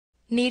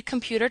Need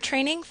computer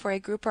training for a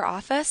group or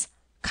office?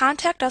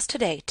 Contact us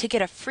today to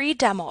get a free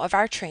demo of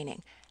our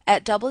training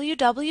at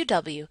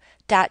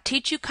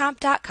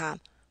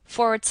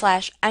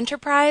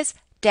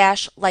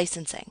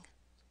www.teachucomp.com/enterprise-licensing.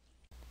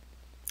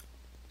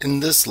 In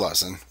this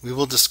lesson, we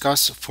will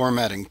discuss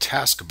formatting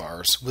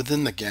taskbars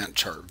within the Gantt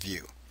chart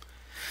view.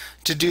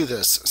 To do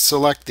this,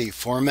 select the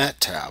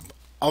Format tab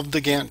of the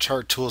Gantt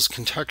Chart Tools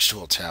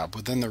Contextual tab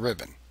within the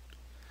ribbon.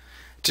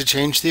 To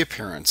change the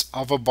appearance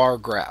of a bar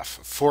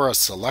graph for a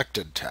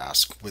selected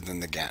task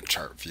within the Gantt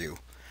chart view,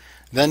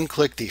 then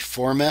click the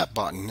Format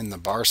button in the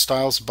Bar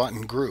Styles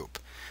button group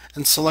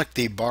and select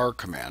the Bar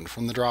command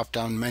from the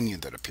drop-down menu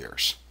that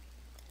appears.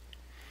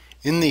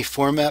 In the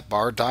Format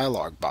Bar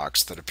dialog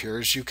box that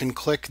appears, you can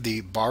click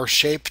the Bar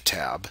Shape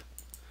tab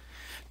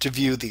to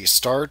view the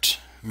start,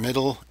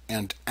 middle,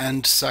 and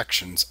end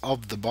sections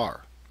of the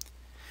bar.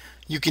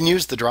 You can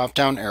use the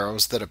drop-down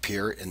arrows that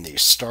appear in the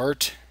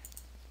Start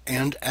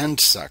and End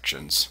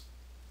sections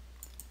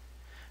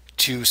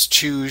to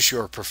choose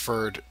your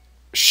preferred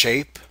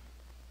shape,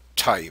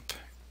 type,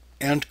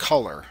 and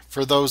color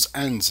for those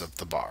ends of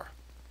the bar.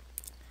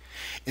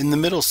 In the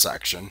middle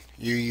section,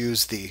 you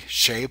use the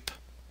Shape,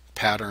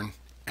 Pattern,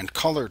 and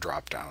Color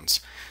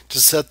drop-downs to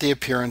set the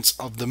appearance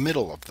of the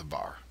middle of the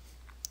bar.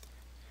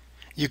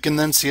 You can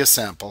then see a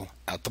sample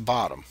at the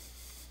bottom.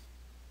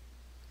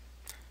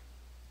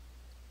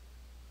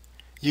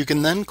 You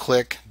can then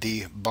click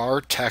the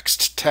Bar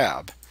Text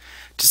tab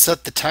to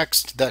set the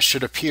text that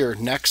should appear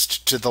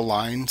next to the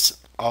lines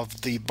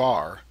of the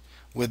bar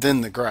within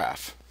the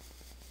graph.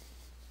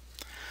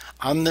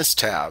 On this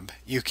tab,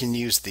 you can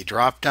use the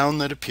drop-down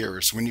that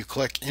appears when you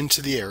click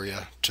into the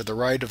area to the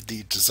right of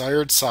the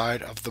desired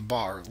side of the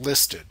bar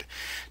listed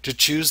to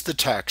choose the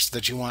text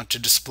that you want to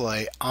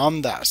display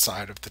on that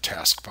side of the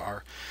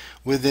taskbar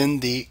within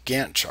the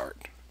Gantt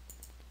chart.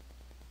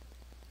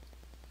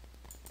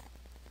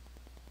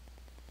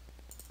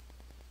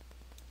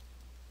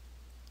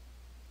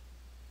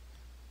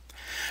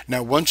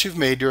 Now, once you've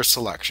made your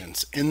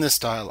selections in this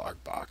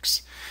dialog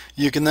box,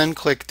 you can then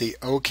click the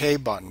OK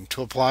button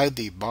to apply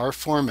the bar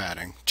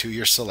formatting to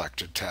your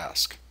selected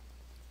task.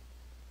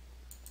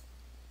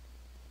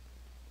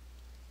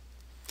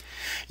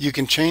 You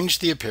can change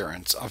the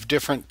appearance of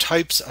different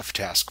types of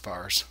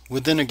taskbars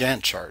within a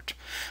Gantt chart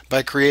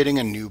by creating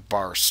a new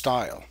bar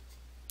style.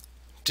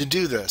 To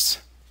do this,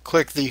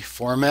 click the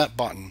Format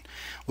button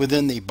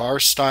within the Bar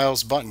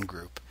Styles button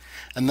group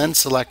and then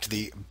select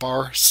the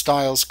Bar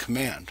Styles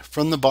command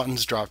from the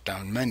button's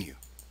drop-down menu.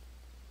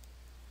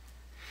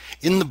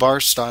 In the Bar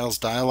Styles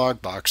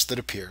dialog box that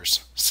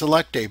appears,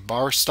 select a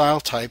bar style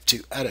type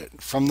to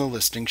edit from the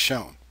listing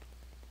shown.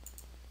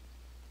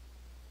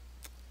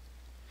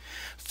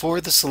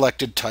 For the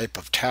selected type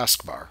of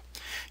taskbar,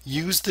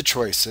 use the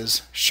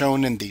choices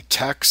shown in the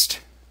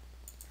Text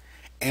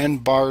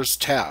and Bars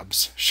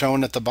tabs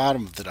shown at the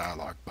bottom of the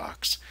dialog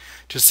box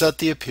to set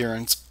the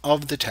appearance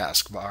of the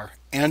taskbar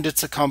and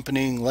its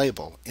accompanying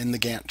label in the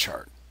Gantt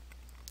chart.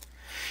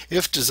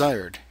 If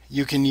desired,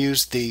 you can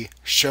use the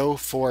Show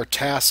For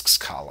Tasks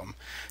column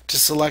to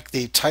select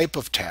the type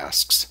of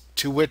tasks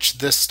to which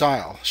this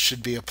style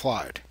should be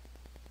applied.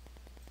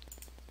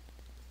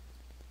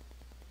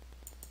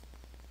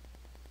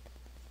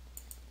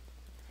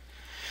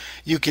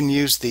 You can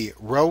use the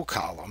Row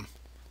column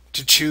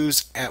to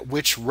choose at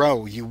which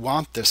row you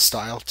want this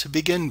style to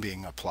begin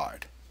being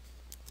applied.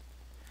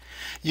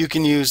 You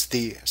can use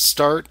the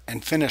Start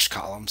and Finish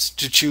columns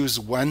to choose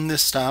when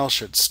this style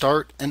should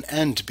start and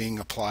end being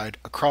applied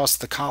across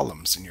the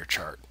columns in your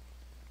chart.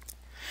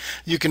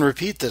 You can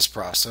repeat this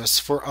process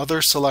for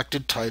other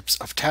selected types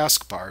of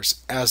taskbars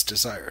as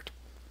desired.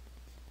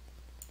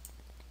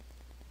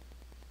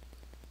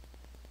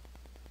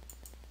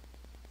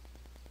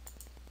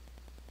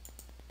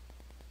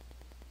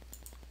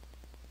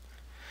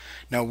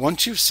 Now,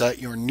 once you've set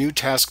your new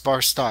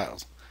taskbar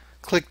styles,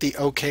 click the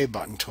OK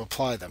button to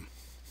apply them.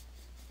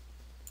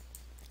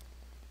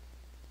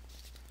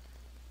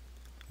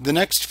 The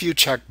next few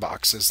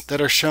checkboxes that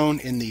are shown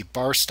in the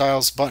Bar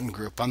Styles button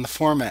group on the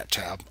Format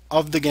tab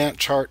of the Gantt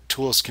Chart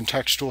Tools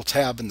Contextual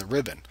tab in the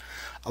ribbon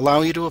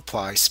allow you to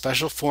apply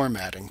special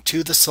formatting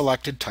to the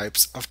selected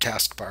types of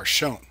taskbars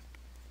shown.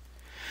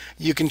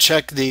 You can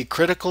check the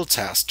Critical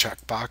Task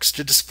checkbox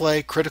to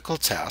display critical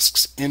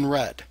tasks in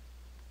red.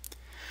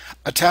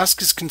 A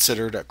task is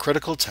considered a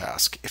critical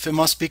task if it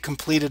must be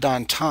completed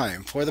on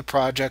time for the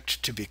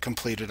project to be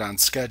completed on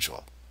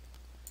schedule.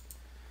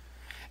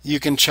 You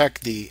can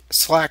check the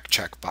Slack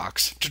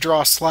checkbox to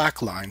draw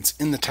slack lines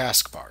in the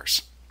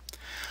taskbars.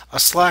 A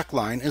slack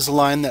line is a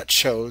line that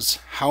shows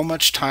how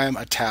much time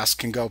a task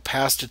can go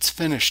past its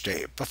finish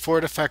date before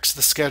it affects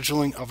the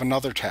scheduling of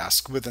another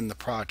task within the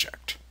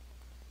project.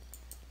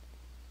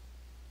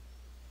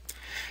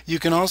 You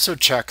can also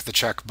check the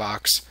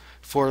checkbox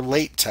for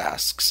late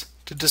tasks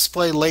to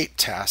display late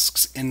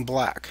tasks in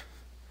black.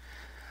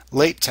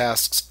 Late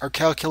tasks are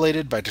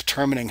calculated by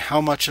determining how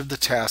much of the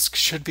task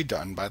should be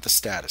done by the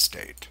status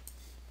date.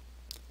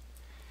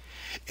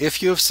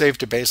 If you have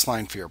saved a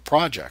baseline for your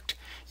project,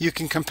 you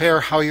can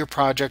compare how your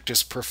project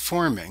is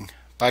performing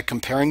by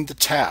comparing the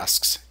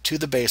tasks to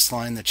the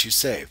baseline that you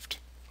saved.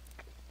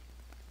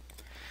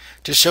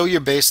 To show your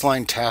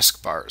baseline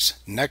taskbars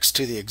next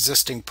to the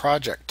existing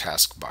project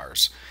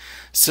taskbars,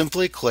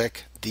 simply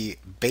click the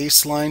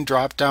Baseline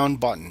drop-down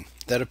button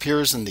that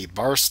appears in the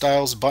Bar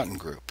Styles button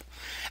group,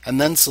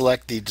 and then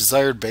select the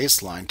desired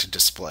baseline to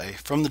display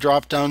from the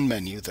drop-down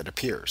menu that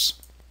appears.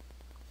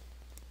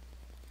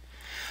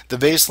 The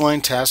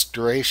baseline task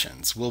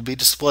durations will be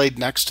displayed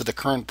next to the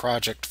current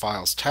project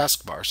file's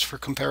taskbars for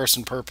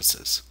comparison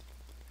purposes.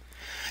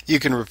 You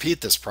can repeat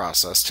this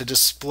process to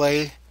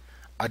display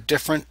a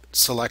different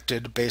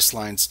selected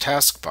baseline's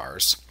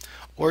taskbars,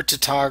 or to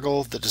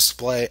toggle the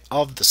display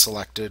of the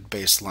selected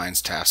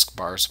baseline's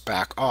taskbars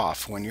back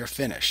off when you're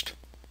finished.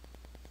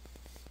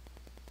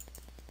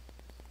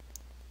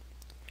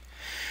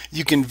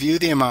 You can view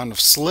the amount of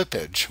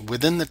slippage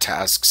within the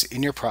tasks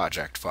in your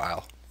project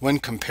file when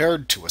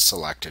compared to a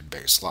selected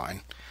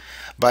baseline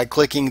by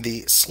clicking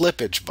the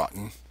Slippage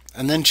button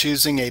and then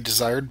choosing a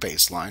desired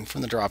baseline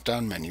from the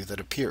drop-down menu that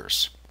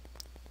appears.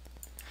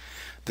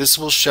 This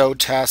will show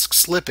task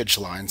slippage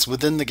lines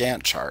within the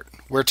Gantt chart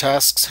where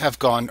tasks have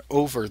gone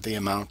over the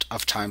amount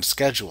of time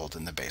scheduled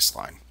in the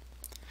baseline.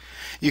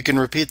 You can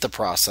repeat the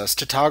process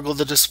to toggle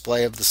the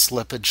display of the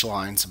slippage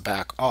lines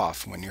back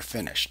off when you're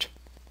finished.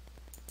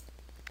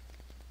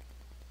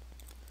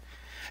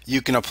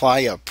 You can apply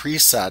a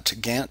preset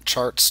Gantt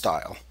chart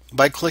style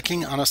by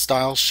clicking on a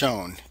style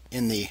shown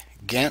in the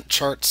Gantt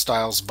Chart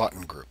Styles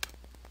button group.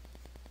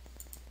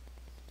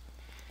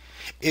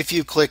 If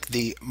you click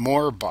the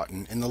More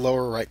button in the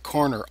lower right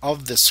corner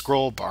of this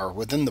scroll bar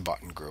within the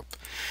button group,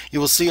 you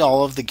will see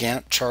all of the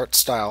Gantt chart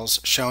styles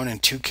shown in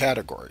two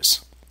categories: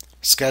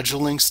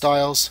 scheduling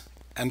styles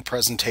and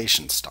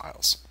presentation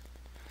styles.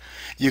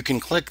 You can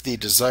click the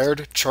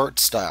desired chart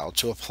style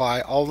to apply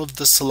all of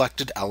the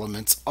selected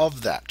elements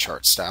of that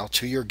chart style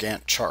to your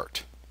Gantt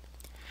chart.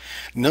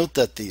 Note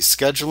that the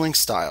scheduling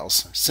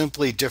styles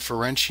simply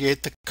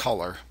differentiate the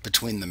color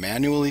between the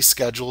manually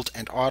scheduled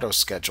and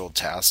auto-scheduled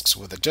tasks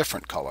with a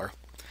different color,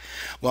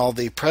 while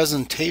the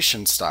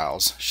presentation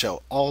styles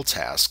show all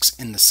tasks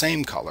in the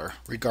same color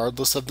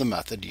regardless of the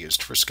method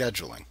used for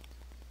scheduling.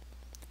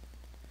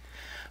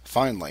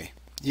 Finally,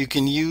 you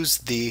can use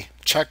the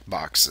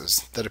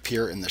checkboxes that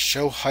appear in the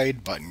Show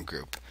Hide button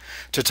group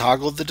to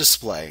toggle the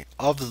display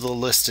of the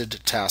listed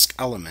task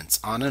elements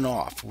on and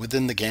off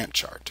within the Gantt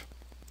chart.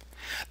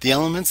 The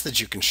elements that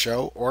you can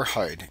show or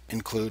hide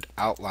include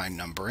outline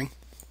numbering,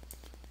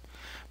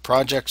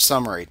 project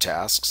summary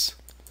tasks,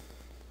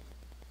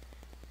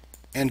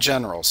 and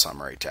general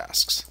summary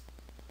tasks.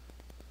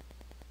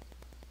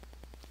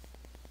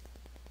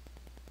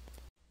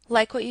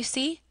 Like what you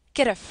see?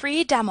 Get a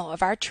free demo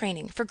of our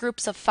training for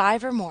groups of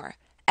 5 or more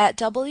at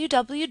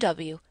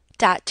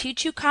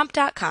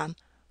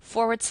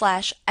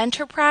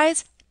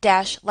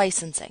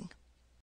www.teachucomp.com/enterprise-licensing.